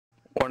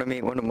Want to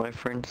meet one of my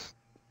friends?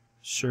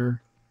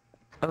 Sure.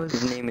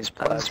 His name is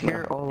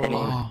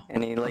Plasma,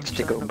 and he likes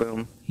to go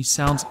boom. He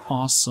sounds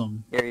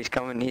awesome. Here he's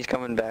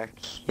coming back.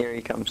 Here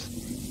he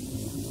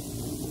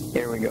comes.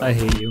 Here we go. I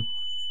hate you.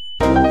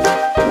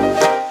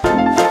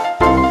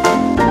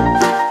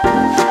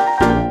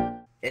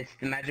 It's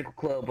the magical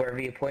club.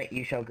 Wherever you point,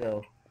 you shall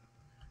go.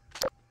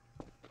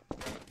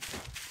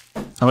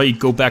 How about you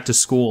go back to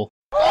school?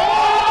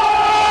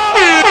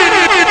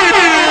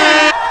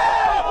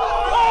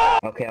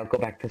 Okay, I'll go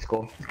back to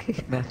school.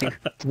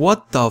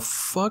 What the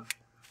fuck?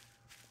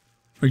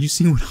 Are you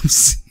seeing what I'm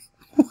seeing?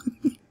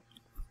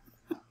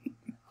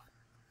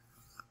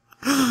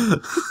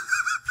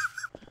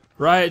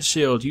 Riot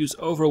shield, use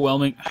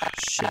overwhelming...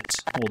 Shit,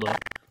 hold up.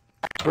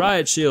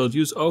 Riot shield,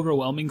 use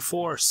overwhelming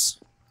force.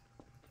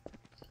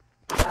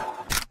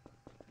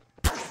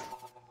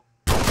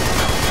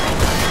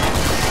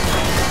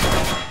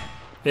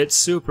 It's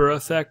super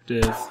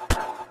effective.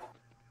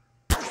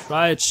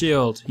 Riot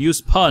shield,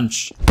 use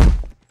punch.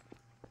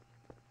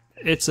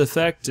 It's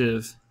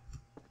effective.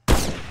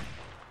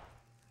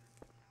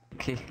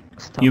 Okay.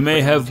 You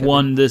may have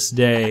won this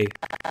day,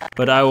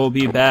 but I will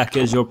be back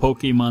as your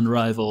Pokemon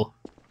rival.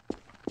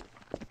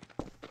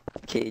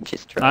 Okay,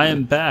 just try. I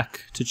am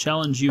back to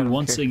challenge you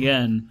once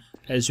again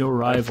as your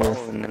rival.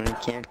 And then I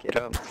can't get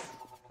up.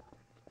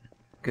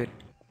 Good.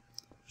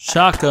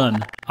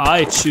 Shotgun,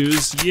 I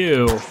choose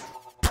you.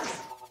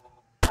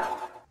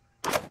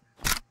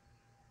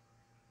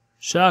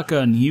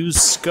 Shotgun,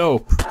 use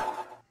scope.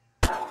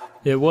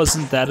 It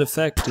wasn't that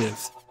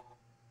effective.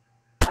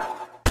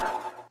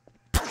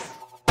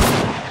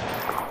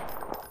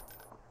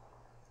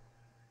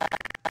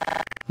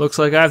 Looks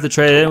like I have to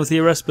trade it in with the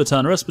arrest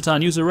baton. Arrest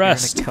baton, use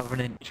arrest. You're in a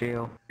Covenant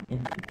jail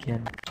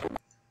again.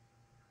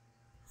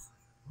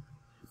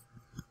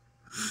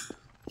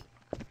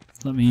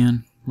 Let me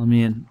in. Let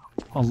me in.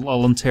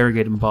 I'll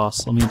interrogate him,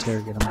 boss. Let me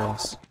interrogate him,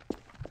 boss.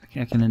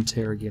 I can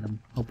interrogate him.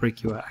 I'll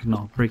break you out. No,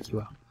 I'll break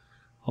you out.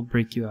 I'll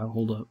break you out.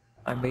 Hold up.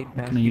 I made Can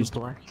I Matthew use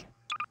black.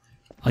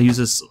 I'll use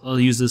this. I'll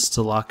use this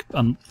to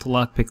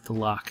lockpick the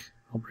lock.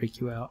 I'll break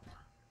you out.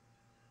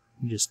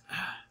 You just.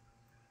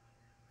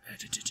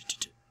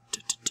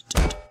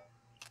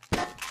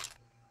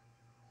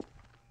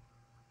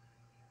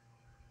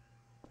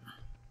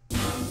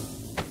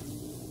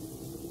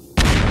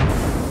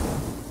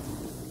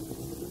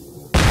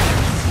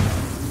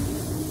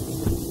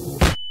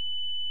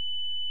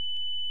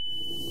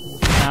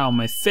 Ow,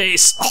 my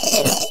face!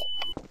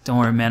 Don't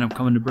worry, man, I'm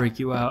coming to break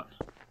you out.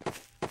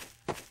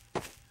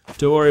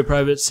 Don't worry,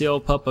 Private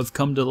Seal Pup, I've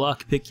come to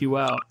lockpick you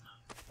out.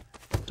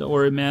 Don't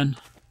worry, man.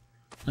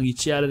 I'll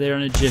get you out of there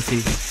in a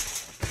jiffy.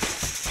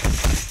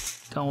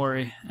 Don't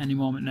worry, any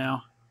moment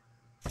now.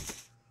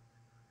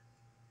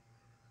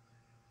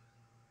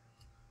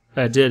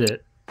 I did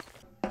it.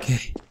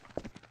 Okay.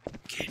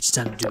 Okay, it's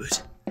time to do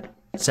it.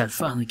 It's time to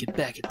finally get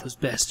back at those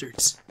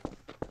bastards.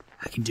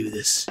 I can do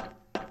this.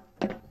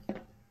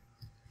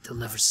 They'll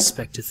never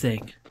suspect a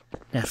thing.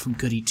 Not from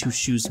Goody Two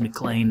Shoes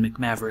McLean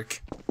McMaverick.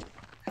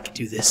 I can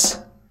do this.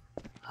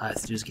 All I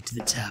have to do is get to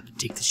the top and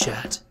take the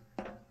shot.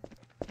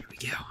 Here we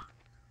go.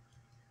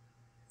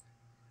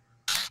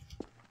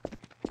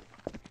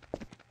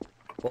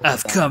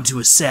 I've come to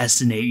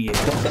assassinate you.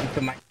 Welcome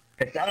to my...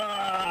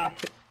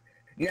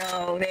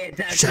 No, man,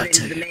 it's not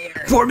the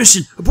mayor. Abort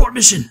mission! Abort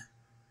mission!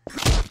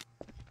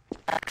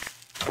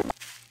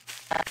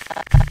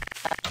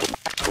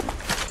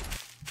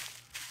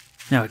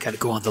 Now I gotta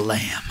go on the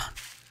lam.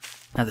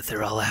 Now that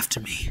they're all after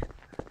me,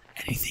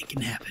 anything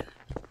can happen.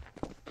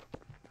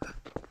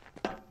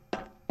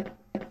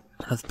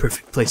 Another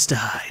perfect place to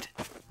hide,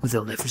 where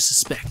they'll never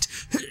suspect.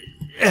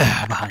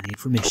 Behind the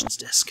informations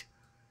desk.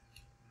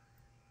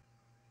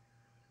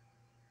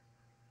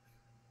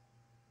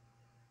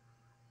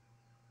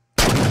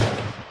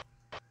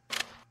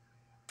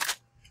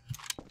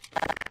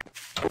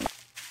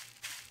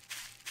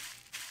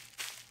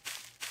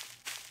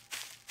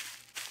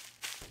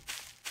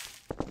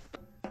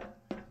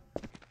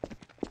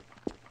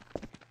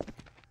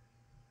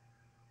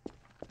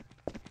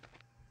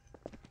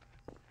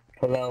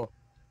 Hello.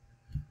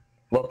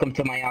 Welcome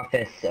to my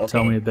office. Okay.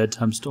 Tell me a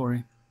bedtime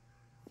story.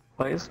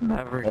 Why is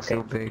Maverick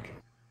so big?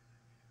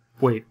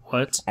 Wait,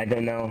 what? I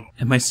don't know.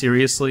 Am I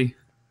seriously?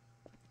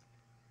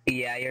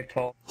 Yeah, you're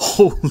tall.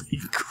 Holy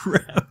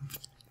crap.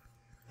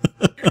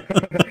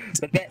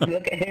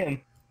 Look at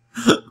him.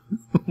 Oh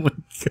my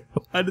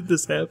god, how did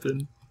this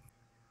happen?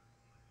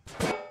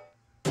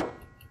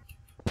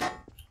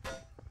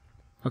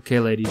 Okay,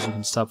 ladies, you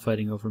can stop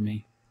fighting over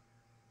me.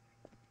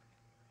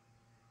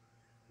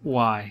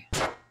 Why?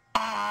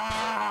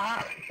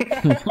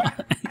 Why?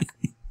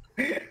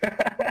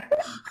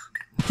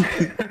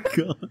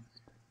 God.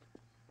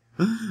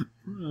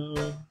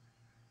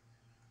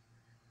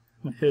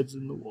 My head's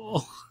in the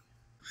wall.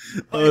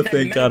 Oh,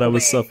 thank God I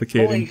was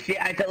suffocating. Holy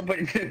shit, I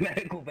teleported to the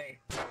medical bay.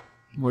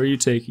 Where are you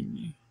taking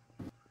me?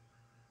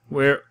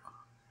 Where?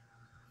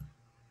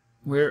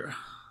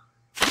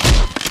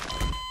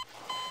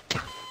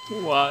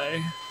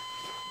 Why?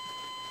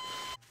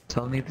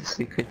 Tell me the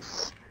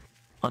secrets.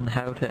 on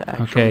how to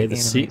actually Okay,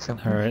 animate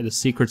something. alright, the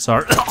secrets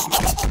are...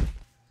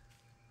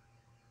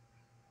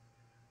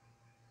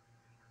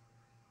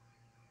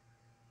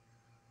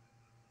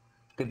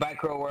 Goodbye,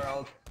 Crow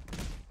World.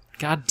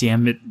 God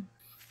damn it.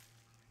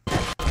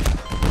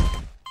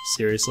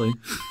 Seriously?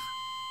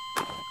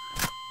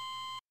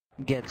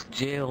 Gets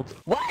jailed.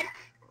 What?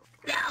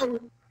 No,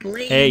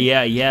 please. Hey,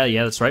 yeah,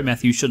 that's right,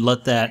 Matthew. You should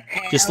let that...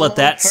 Just let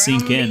that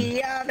sink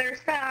in.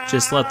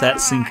 Just let that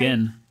sink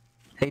in.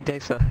 Hey,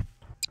 Dexa,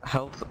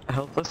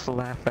 help us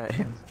laugh at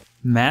him.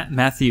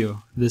 Matthew,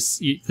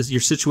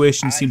 your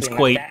situation seems like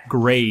quite that.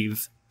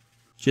 grave.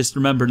 Just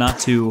remember not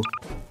to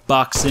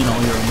box in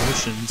all your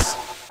emotions.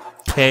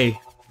 Hey,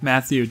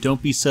 Matthew,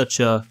 don't be such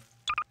a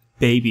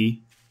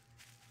baby.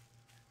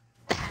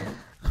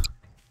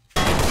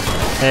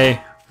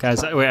 Hey,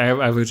 guys, wait, I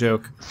have a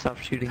joke. Stop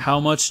shooting. How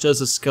much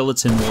does a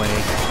skeleton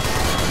weigh?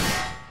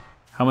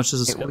 How much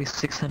does a It skeleton... weighs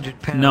 600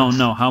 pounds. No,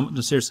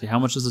 no, seriously, how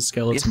much does a Yes,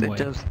 skeleton it weigh?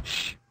 does.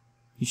 Shh.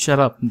 You shut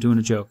up, I'm doing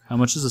a joke. How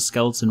much does a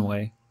skeleton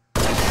weigh?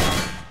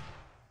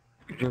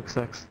 Your joke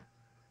sucks.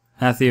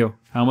 Matthew,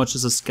 how much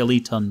does a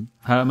skeleton...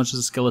 How much does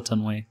a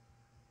skeleton weigh?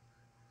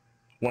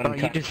 One Oh,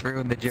 you touch. just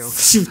ruined the joke.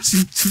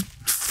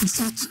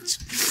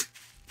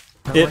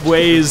 How It much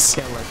weighs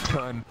does a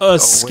skeleton. a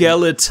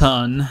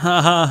skeleton.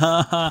 Ha ha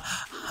ha ha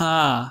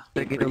ha.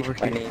 Get over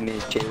My Uh, here. uh, name uh,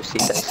 is Josie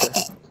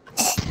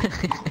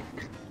Dexa.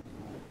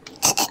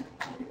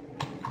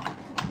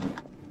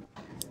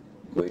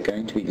 We're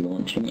going to be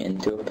launching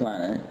into a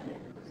planet,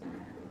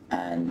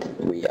 and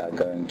we are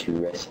going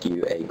to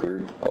rescue a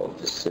group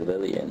of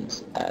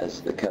civilians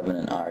as the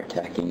Covenant are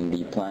attacking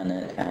the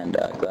planet and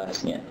are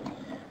glassing it.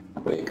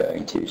 We're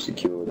going to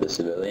secure the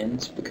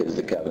civilians because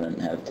the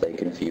Covenant have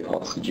taken a few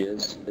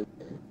hostages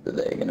that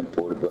they're going to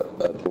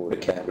board a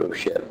capital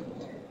ship.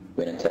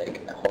 We're going to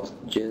take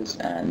hostages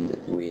and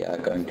we are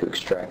going to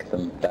extract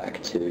them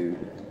back to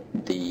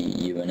the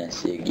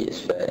UNSC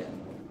Gearsphere.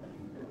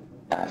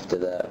 After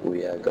that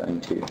we are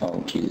going to...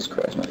 Oh Jesus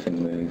Christ, my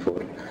finger moving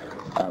forward.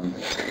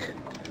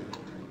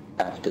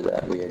 After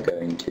that we are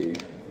going to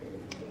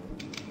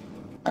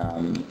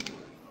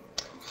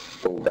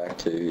fall back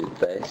to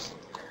the base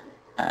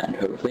and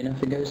hopefully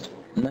nothing goes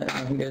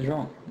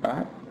wrong.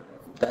 Alright?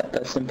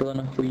 That's simple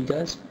enough for you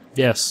guys?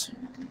 Yes,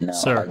 No,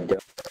 sir. I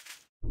don't.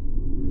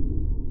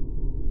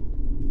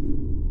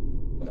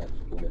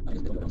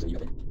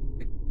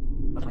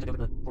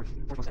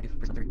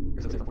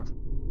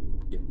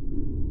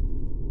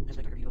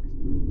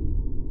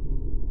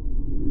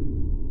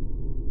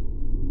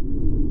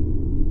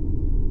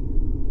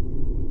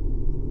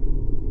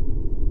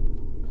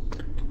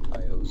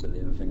 Also,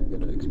 the other thing I've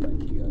got to explain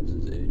to you guys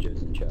is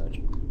Joe's in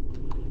charge.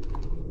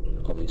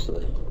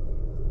 Obviously.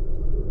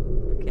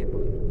 I can't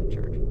believe I'm in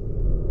charge.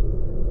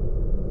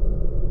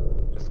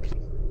 Just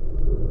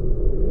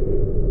kidding.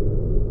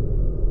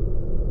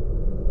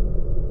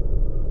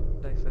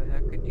 Dexa, how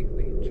could you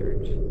be in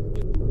charge?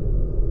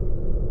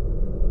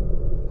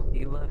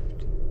 He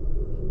left.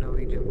 No,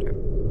 he jumped out.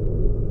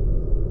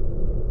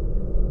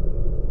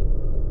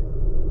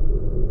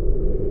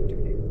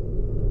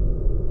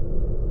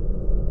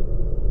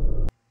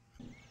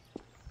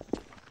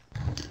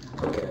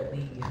 Okay.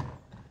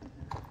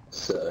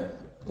 So,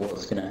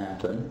 what's going to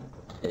happen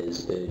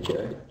is,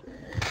 Joe,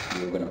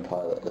 you're going to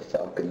pilot the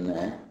Falcon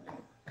there.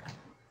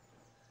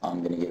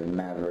 I'm going to give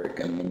Maverick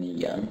a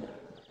minigun.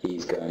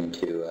 He's going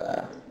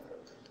to,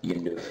 you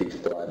can do a few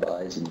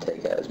flybys and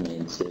take out as many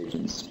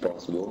insurgents as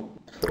possible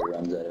before he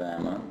runs out of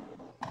ammo.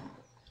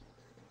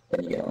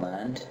 Then you're going to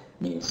land,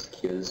 you can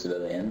secure the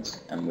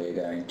civilians, and we're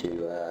going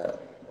to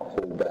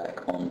haul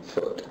back on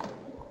foot.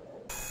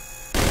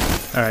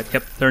 Alright,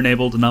 yep, they're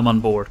enabled and I'm on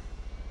board.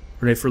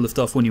 Ready for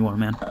liftoff when you want,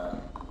 man.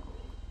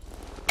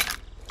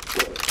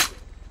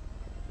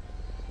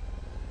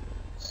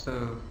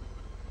 So,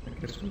 I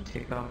guess we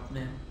take off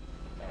now.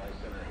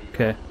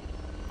 Okay.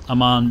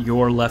 I'm on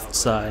your left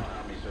side.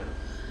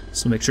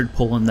 So make sure to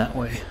pull in that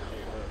way.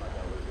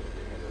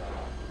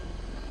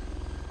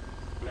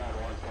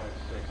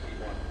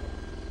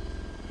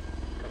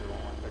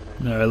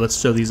 Alright, let's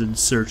show these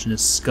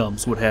insurgentist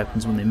scums what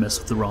happens when they mess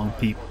with the wrong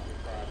people.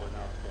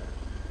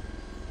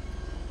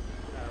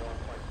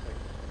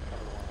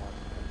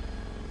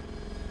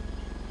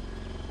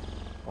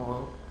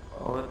 Well,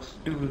 let's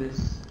do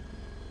this.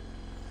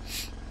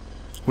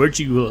 Where'd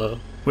you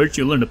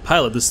learn to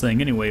pilot this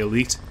thing anyway,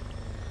 Elite?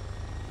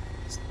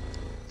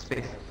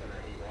 Space.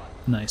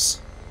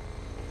 Nice.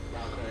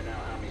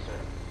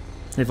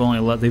 They've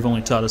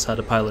only taught us how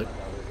to pilot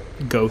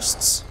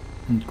ghosts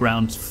and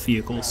ground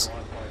vehicles.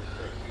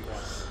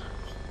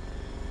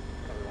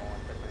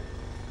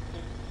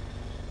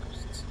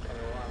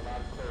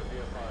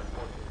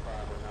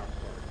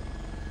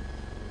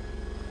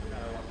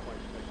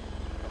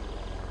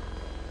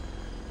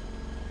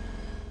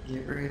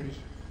 Get ready.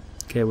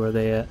 Okay, where are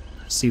they at?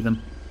 I see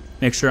them.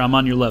 Make sure I'm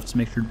on your left, so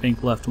make sure to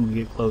bank left when we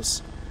get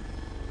close.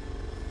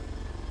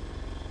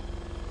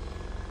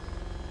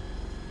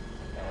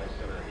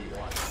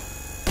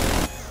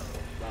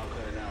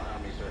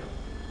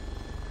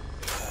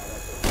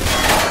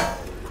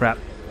 Crap.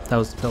 That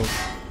was the pillar.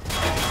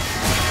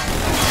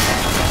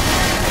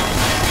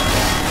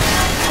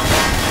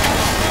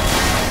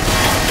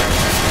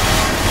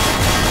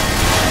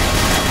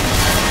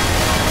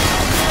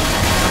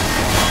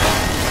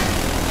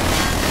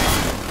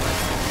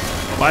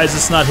 Why is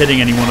this not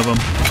hitting any one of them?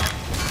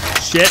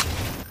 Shit.